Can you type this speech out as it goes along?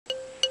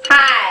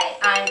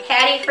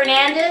Patty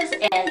Fernandez,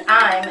 and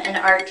I'm an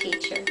art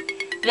teacher.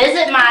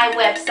 Visit my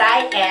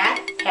website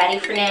at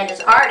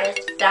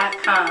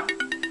pattyfernandezartist.com.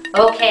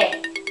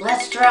 Okay,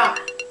 let's draw.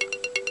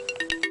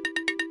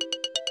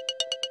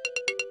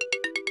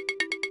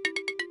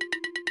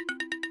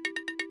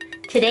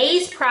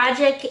 Today's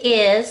project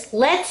is,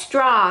 let's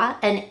draw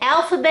an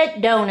alphabet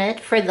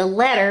donut for the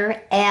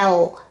letter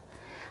L.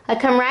 I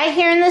come right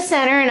here in the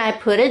center and I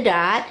put a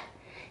dot.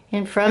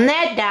 And from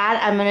that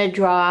dot, I'm going to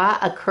draw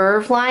a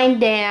curved line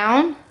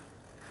down,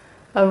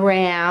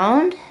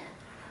 around,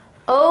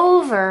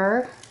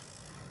 over,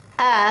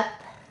 up,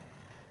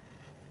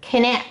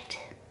 connect.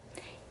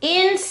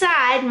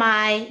 Inside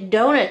my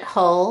donut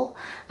hole,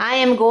 I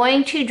am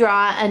going to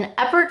draw an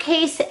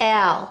uppercase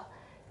L.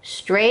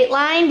 Straight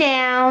line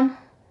down,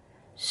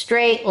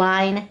 straight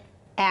line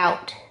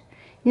out.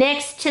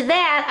 Next to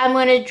that, I'm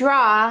going to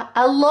draw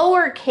a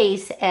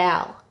lowercase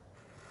L.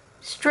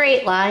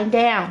 Straight line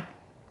down.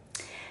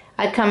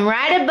 I come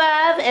right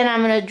above and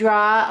I'm going to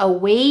draw a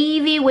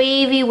wavy,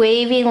 wavy,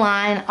 wavy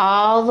line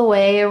all the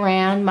way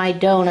around my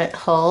donut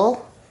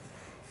hole.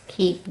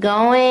 Keep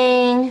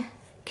going,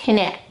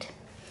 connect.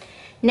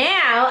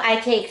 Now I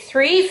take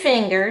 3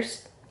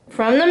 fingers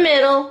from the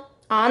middle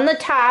on the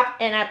top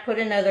and I put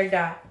another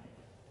dot.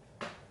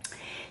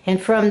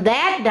 And from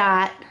that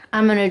dot,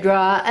 I'm going to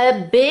draw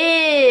a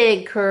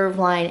big curved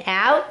line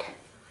out,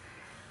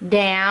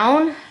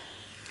 down,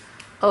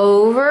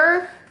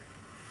 over,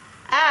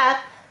 up,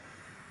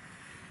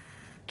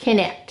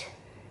 connect.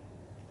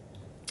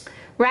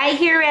 Right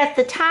here at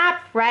the top,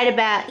 right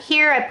about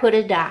here, I put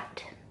a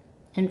dot.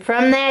 And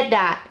from that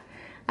dot,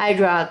 I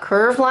draw a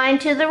curved line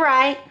to the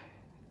right,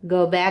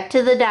 go back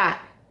to the dot,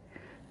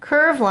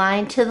 curved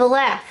line to the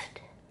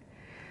left.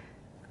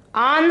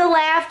 On the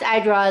left,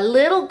 I draw a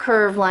little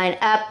curved line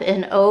up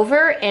and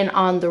over, and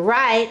on the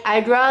right,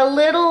 I draw a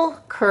little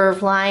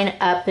curved line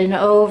up and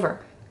over.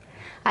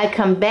 I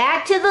come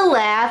back to the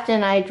left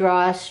and I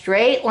draw a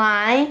straight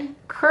line,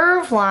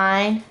 curved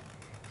line,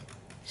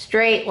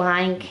 straight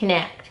line,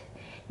 connect.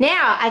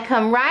 Now I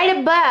come right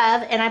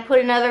above and I put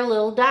another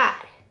little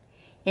dot.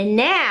 And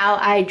now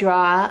I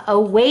draw a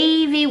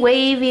wavy,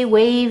 wavy,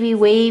 wavy,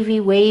 wavy,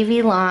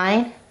 wavy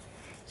line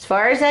as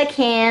far as I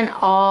can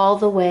all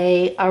the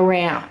way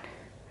around.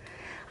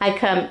 I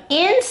come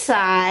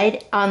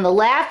inside on the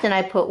left and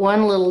I put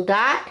one little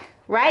dot.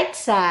 Right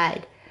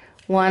side,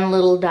 one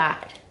little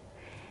dot.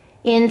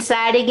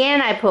 Inside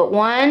again, I put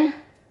 1,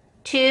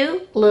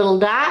 2 little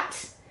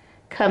dots.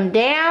 Come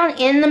down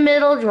in the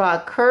middle, draw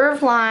a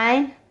curved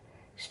line,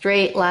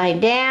 straight line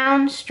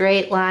down,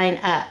 straight line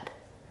up.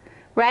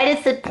 Right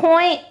at the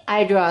point,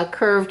 I draw a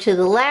curve to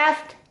the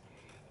left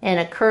and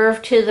a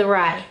curve to the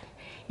right.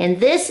 And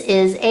this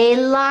is a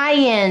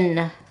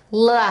lion.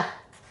 Lion.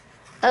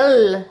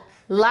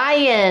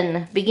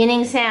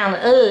 Beginning sound,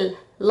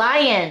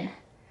 lion.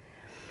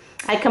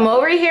 I come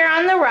over here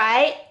on the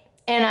right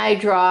and I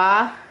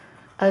draw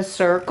a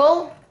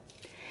circle.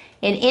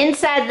 And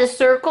inside the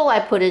circle, I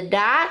put a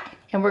dot.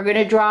 And we're going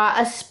to draw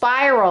a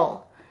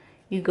spiral.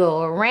 You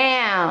go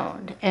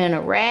around and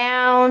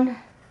around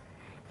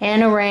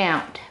and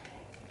around.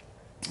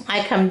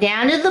 I come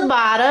down to the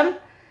bottom.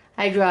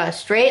 I draw a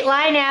straight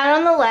line out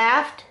on the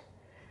left,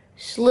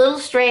 little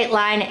straight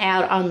line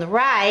out on the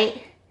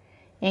right,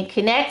 and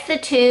connect the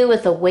two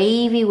with a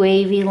wavy,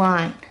 wavy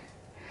line.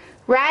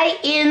 Right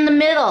in the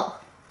middle,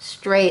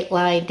 straight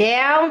line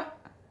down,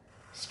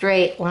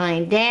 straight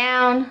line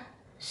down,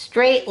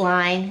 straight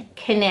line,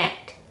 connect.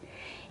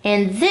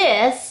 And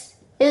this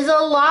is a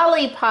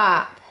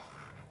lollipop.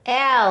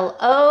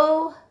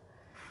 L-O-L-L-I-P-O-P.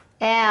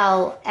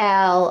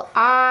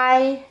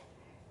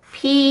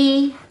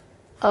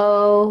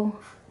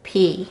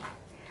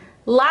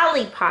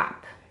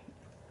 Lollipop.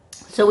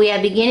 So we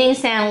have beginning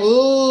sound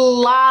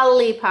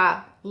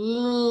lollipop,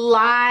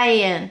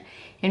 lion.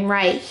 And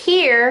right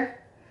here,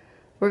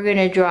 we're going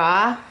to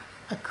draw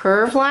a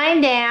curved line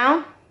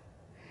down,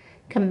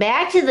 come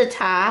back to the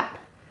top,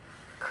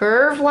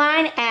 curved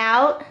line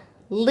out,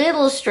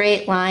 little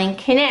straight line,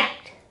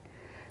 connect.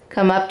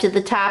 Come up to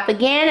the top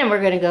again and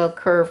we're going to go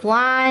curved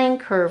line,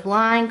 curved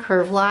line,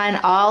 curved line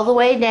all the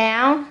way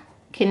down,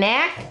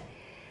 connect.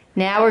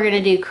 Now we're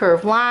going to do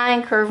curved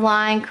line, curved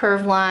line,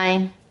 curved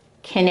line,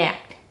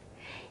 connect.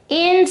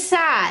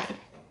 Inside,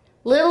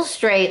 little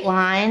straight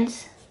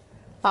lines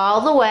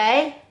all the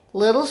way,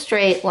 little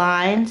straight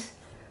lines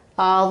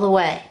all the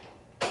way.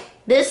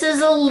 This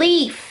is a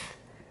leaf.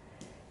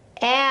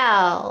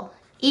 L-E-A-F.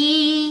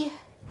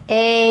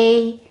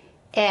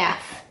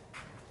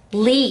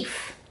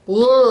 Leaf.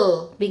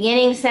 L.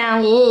 Beginning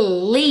sound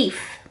L.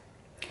 Leaf.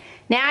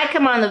 Now I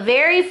come on the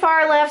very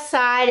far left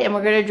side and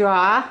we're going to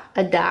draw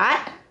a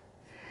dot.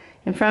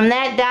 And from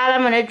that dot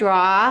I'm going to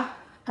draw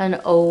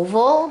an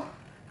oval.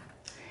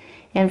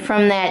 And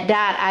from that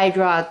dot I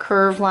draw a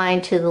curved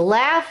line to the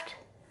left,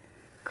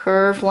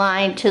 curved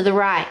line to the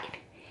right.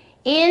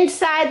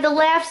 Inside the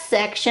left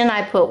section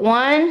I put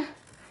 1,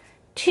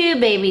 2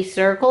 baby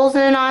circles,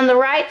 and on the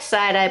right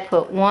side I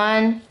put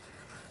 1,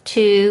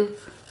 2,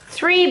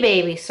 3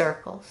 baby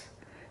circles.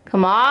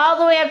 Come all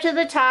the way up to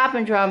the top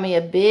and draw me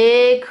a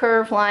big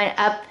curved line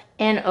up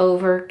and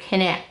over,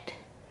 connect.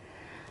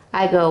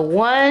 I go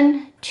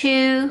 1,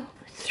 2,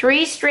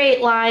 3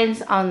 straight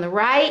lines on the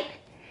right,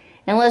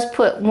 and let's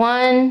put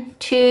 1,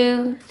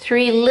 2,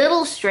 3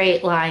 little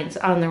straight lines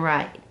on the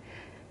right.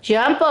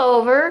 Jump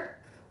over,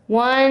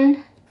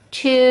 1,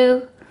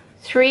 2,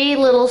 3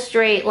 little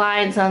straight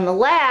lines on the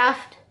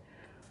left,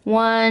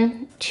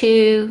 1,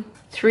 2,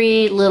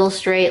 3 little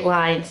straight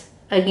lines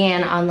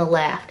again on the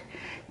left.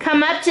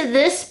 Come up to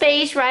this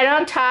space right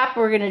on top.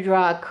 We're going to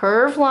draw a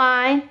curved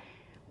line,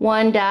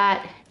 1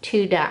 dot,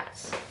 2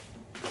 dots.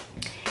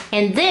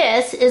 And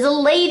this is a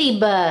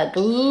ladybug.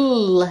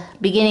 L,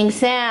 beginning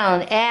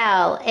sound,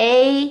 L,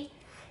 A,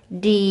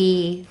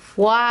 D,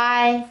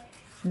 Y,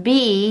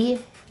 B,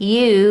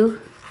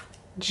 U,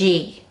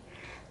 G.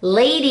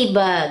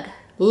 Ladybug.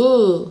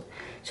 L.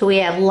 So we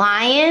have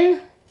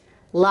lion,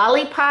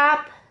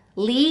 lollipop,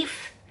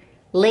 leaf,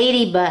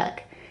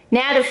 ladybug.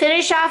 Now to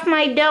finish off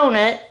my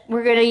donut,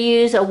 we're going to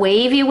use a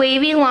wavy,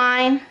 wavy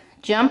line.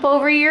 Jump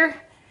over your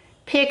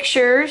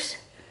pictures.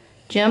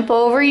 Jump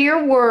over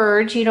your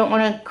words. You don't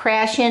want to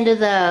crash into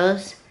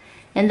those.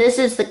 And this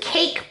is the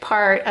cake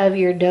part of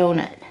your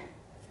donut.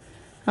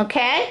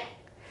 Okay?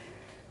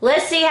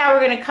 Let's see how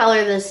we're going to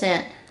color this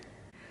in.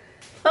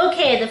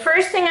 Okay, the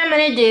first thing I'm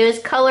going to do is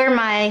color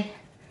my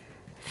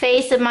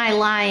face of my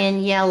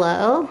lion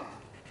yellow.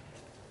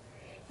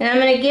 And I'm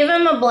going to give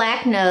him a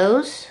black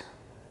nose.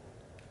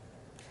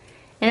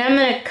 And I'm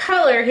going to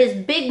color his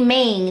big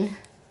mane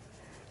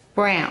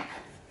brown.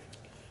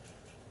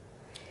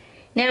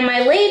 Now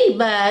my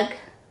ladybug,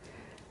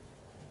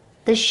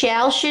 the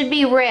shell should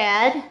be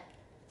red.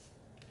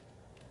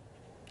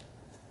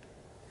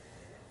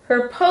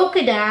 Her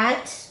polka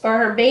dots, or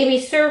her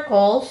baby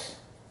circles,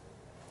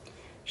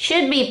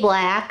 should be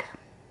black.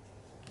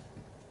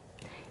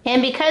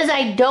 And because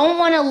I don't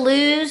want to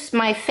lose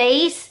my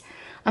face,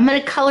 I'm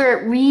going to color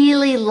it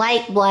really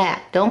light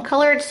black. Don't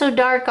color it so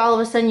dark all of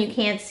a sudden you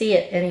can't see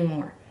it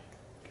anymore.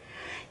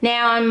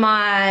 Now on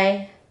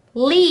my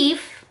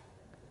leaf,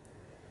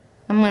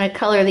 I'm going to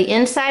color the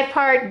inside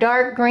part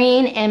dark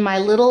green and my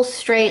little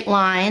straight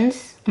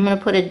lines. I'm going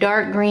to put a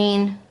dark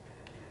green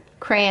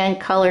crayon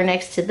color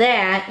next to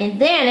that. And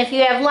then if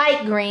you have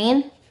light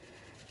green,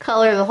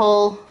 color the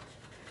whole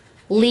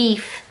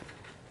leaf,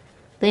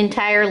 the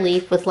entire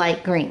leaf with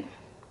light green.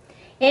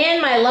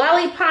 And my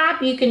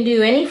lollipop, you can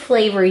do any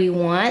flavor you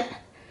want.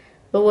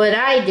 But what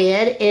I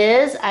did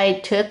is I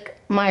took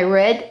my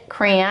red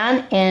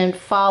crayon and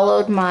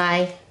followed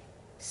my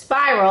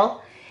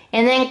spiral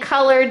and then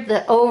colored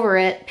the over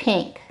it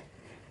pink.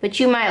 But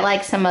you might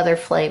like some other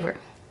flavor.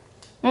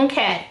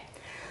 Okay.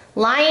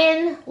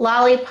 Lion,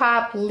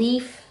 lollipop,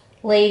 leaf,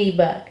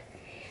 ladybug.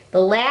 The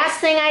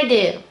last thing I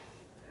do,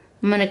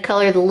 I'm going to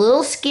color the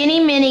little skinny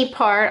mini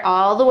part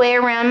all the way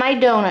around my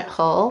donut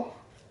hole.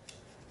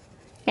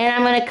 And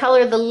I'm going to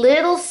color the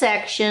little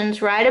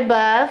sections right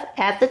above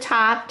at the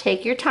top.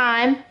 Take your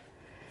time,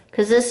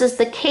 because this is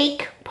the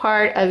cake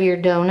part of your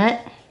donut.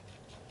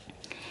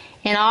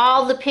 And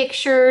all the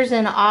pictures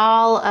and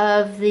all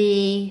of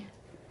the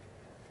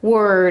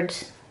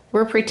words,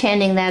 we're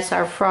pretending that's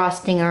our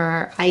frosting or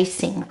our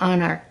icing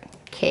on our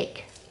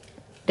cake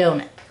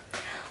donut.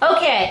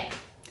 Okay,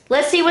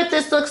 let's see what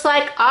this looks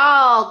like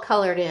all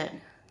colored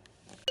in.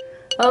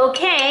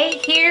 Okay,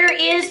 here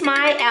is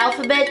my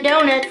alphabet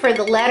donut for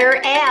the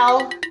letter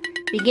L.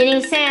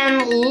 Beginning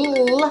sound,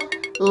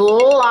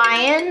 L,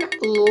 lion,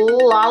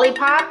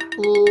 lollipop,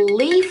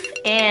 leaf,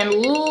 and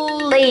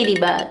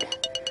ladybug.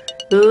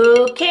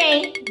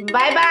 Okay,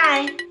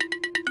 bye-bye.